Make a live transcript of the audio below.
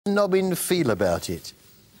Nobbin feel about it?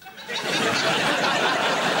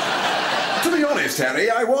 To be honest, Harry,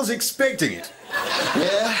 I was expecting it.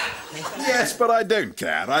 Yeah? Yes, but I don't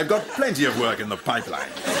care. I've got plenty of work in the pipeline.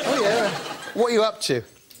 Oh, yeah? What are you up to?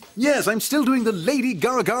 Yes, I'm still doing the Lady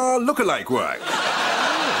Gaga lookalike work.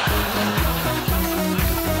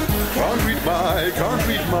 Can't read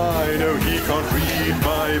my, no, he can't read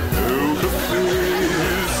my poker face.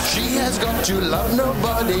 She has got to love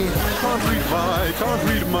nobody. Can't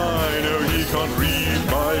read my, no, he can't read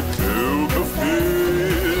my poker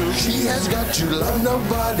face. She has got to love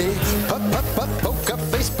nobody. Poker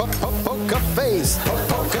face, poker face,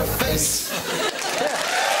 poker face.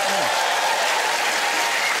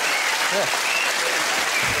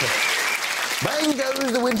 Bang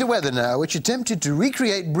goes the winter weather now, which attempted to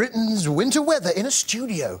recreate Britain's winter weather in a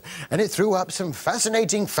studio. And it threw up some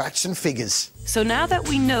fascinating facts and figures. So now that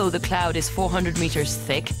we know the cloud is 400 metres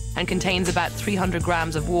thick and contains about 300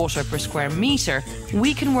 grams of water per square metre,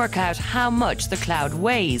 we can work out how much the cloud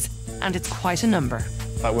weighs. And it's quite a number.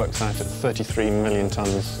 That works out at 33 million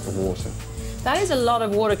tonnes of water. That is a lot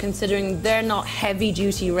of water considering they're not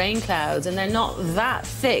heavy-duty rain clouds and they're not that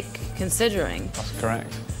thick considering. That's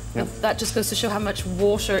correct. Yep. That just goes to show how much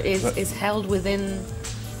water is held within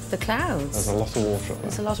the clouds. There's a lot of water up there.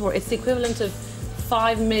 It's a lot of water. It's the equivalent of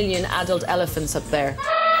 5 million adult elephants up there.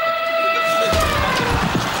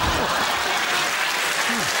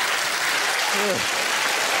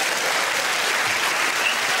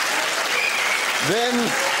 Then,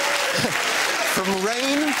 from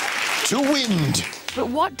rain to wind. But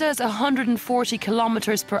what does 140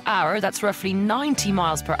 kilometres per hour, that's roughly 90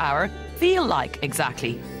 miles per hour, feel like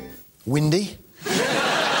exactly? Windy.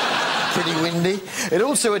 Pretty windy. It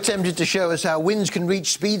also attempted to show us how winds can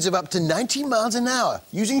reach speeds of up to 90 miles an hour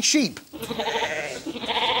using sheep.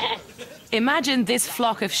 Imagine this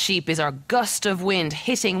flock of sheep is our gust of wind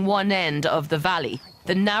hitting one end of the valley.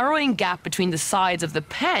 The narrowing gap between the sides of the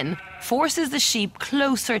pen forces the sheep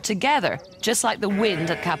closer together, just like the wind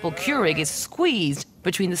at Capel Curig is squeezed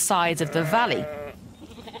between the sides of the valley.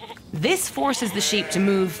 This forces the sheep to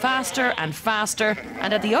move faster and faster,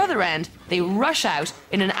 and at the other end, they rush out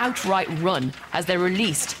in an outright run as they're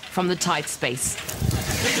released from the tight space.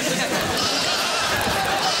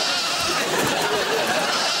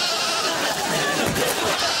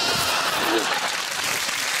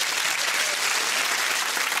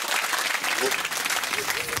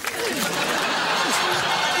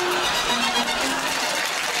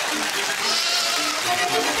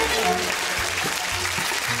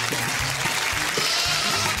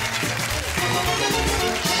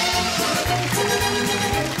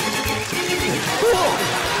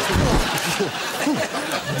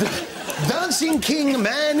 Dancing King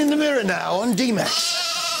Man in the Mirror now on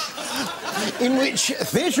D-Max, in which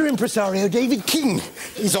theatre impresario David King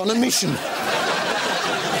is on a mission.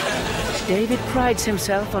 David prides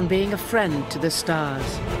himself on being a friend to the stars.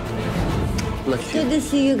 Good to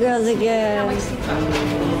see you girls again.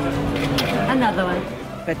 Another one.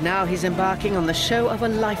 But now he's embarking on the show of a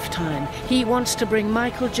lifetime. He wants to bring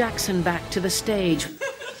Michael Jackson back to the stage.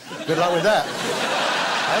 Good luck with that.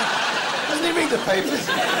 Huh? Doesn't he read the papers?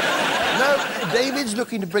 No, David's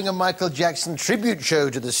looking to bring a Michael Jackson tribute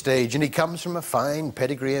show to the stage, and he comes from a fine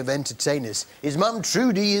pedigree of entertainers. His mum,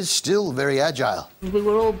 Trudy, is still very agile. We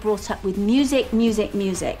were all brought up with music, music,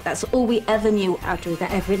 music. That's all we ever knew out of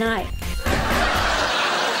that every night.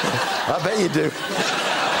 I bet you do.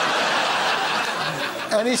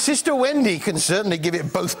 And his sister Wendy can certainly give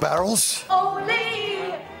it both barrels.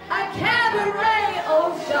 Only a cabaret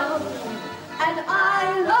ocean, and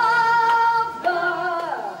I love the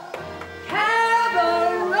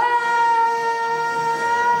cabaret.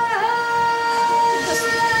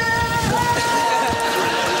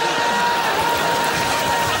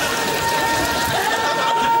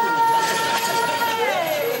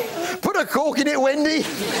 Put a cork in it, Wendy.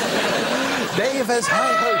 Dave has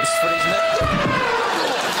high hopes for his next...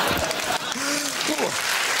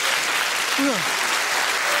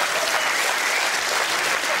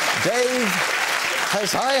 Dave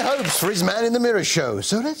has high hopes for his Man in the Mirror show.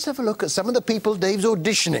 So let's have a look at some of the people Dave's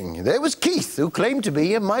auditioning. There was Keith, who claimed to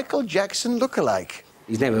be a Michael Jackson lookalike.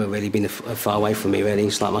 He's never really been far away from me, really.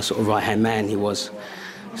 He's like my sort of right-hand man. He was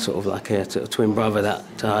sort of like a twin brother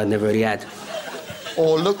that I never really had.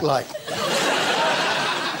 Or looked like.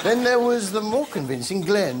 Then there was the more convincing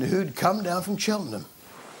Glenn, who'd come down from Cheltenham.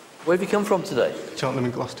 Where have you come from today? Cheltenham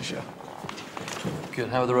in Gloucestershire. Good.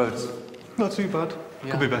 How are the roads? Not too bad.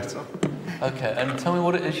 Yeah. Could be better. OK, and tell me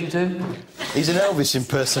what it is you do. He's an Elvis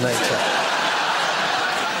impersonator.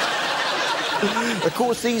 Of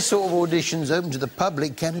course, these sort of auditions open to the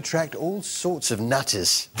public can attract all sorts of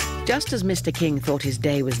nutters. Just as Mr. King thought his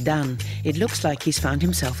day was done, it looks like he's found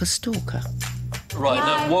himself a stalker. Right,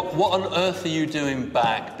 now, what on earth are you doing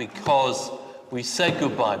back? Because we said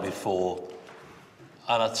goodbye before,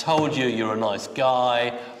 and I told you you're a nice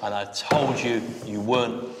guy, and I told you you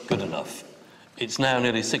weren't good enough. It's now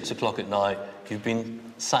nearly 6 o'clock at night. You've been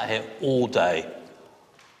sat here all day.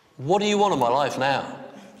 What do you want in my life now?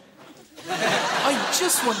 I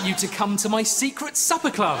just want you to come to my secret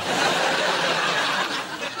supper club.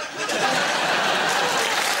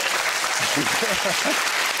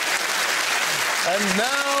 And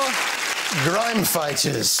now, grime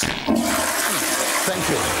fighters. Thank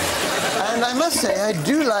you. And I must say, I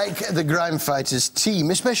do like the grime fighters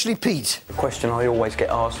team, especially Pete. The question I always get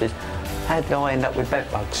asked is, how did I end up with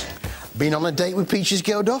bedbugs? Been on a date with Peaches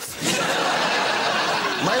Geldof?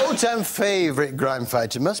 My all-time favourite grime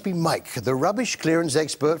fighter must be Mike, the rubbish clearance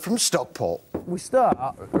expert from Stockport. We start,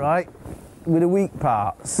 right, with the weak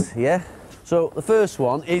parts, yeah? So the first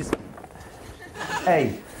one is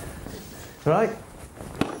A, right?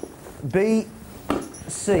 B,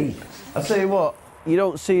 C. I tell you what, you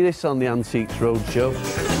don't see this on the Antiques Roadshow.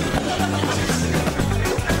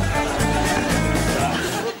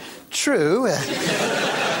 True.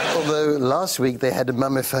 Although last week they had a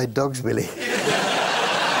mummified dog's willy.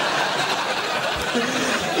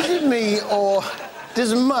 Is it me, or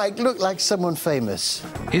does Mike look like someone famous?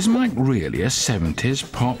 Is Mike really a 70s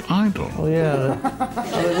pop idol? Oh, yeah.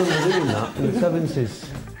 I remember doing that in the 70s.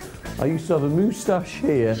 I used to have a moustache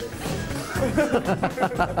here.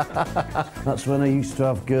 That's when I used to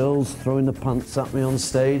have girls throwing the pants at me on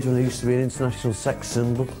stage when I used to be an international sex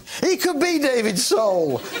symbol. He could be David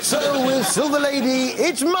Soul. So with Silver Lady,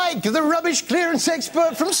 it's Mike, the rubbish clearance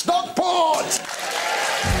expert from Stockport.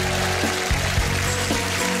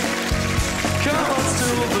 Come on,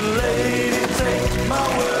 Silver Lady, take my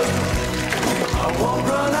word. I won't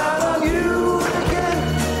run out on you again.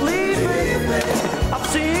 Leave me. I've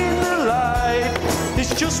seen the light.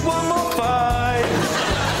 It's just one more fight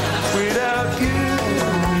without you.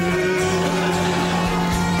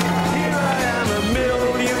 Here I am, a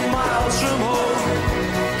million miles from home.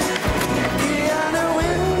 Yeah, the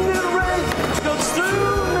wind and rain goes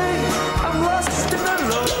through me. I'm lost and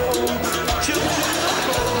alone. Children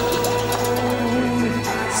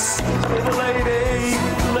of lady.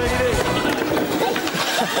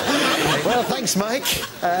 Well, thanks, Mike.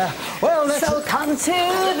 Well, let's... So come to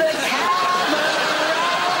the cabaret.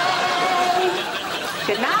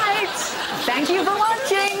 Good night. Thank you for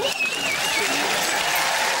watching.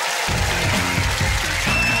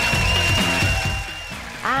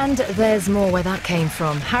 And there's more where that came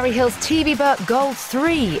from. Harry Hill's TV Burp Gold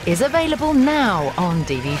 3 is available now on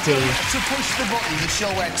DVD. To Push the Button, the show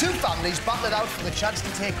where two families battle it out for the chance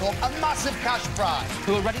to take home a massive cash prize.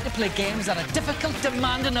 Who are ready to play games that are difficult,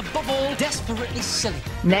 demanding, and above all, desperately silly.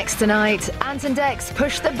 Next tonight, Ant and Dex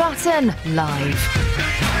Push the Button live.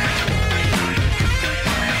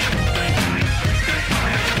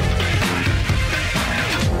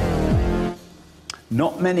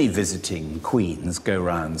 Not many visiting queens go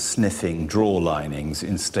round sniffing drawer linings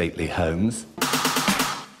in stately homes.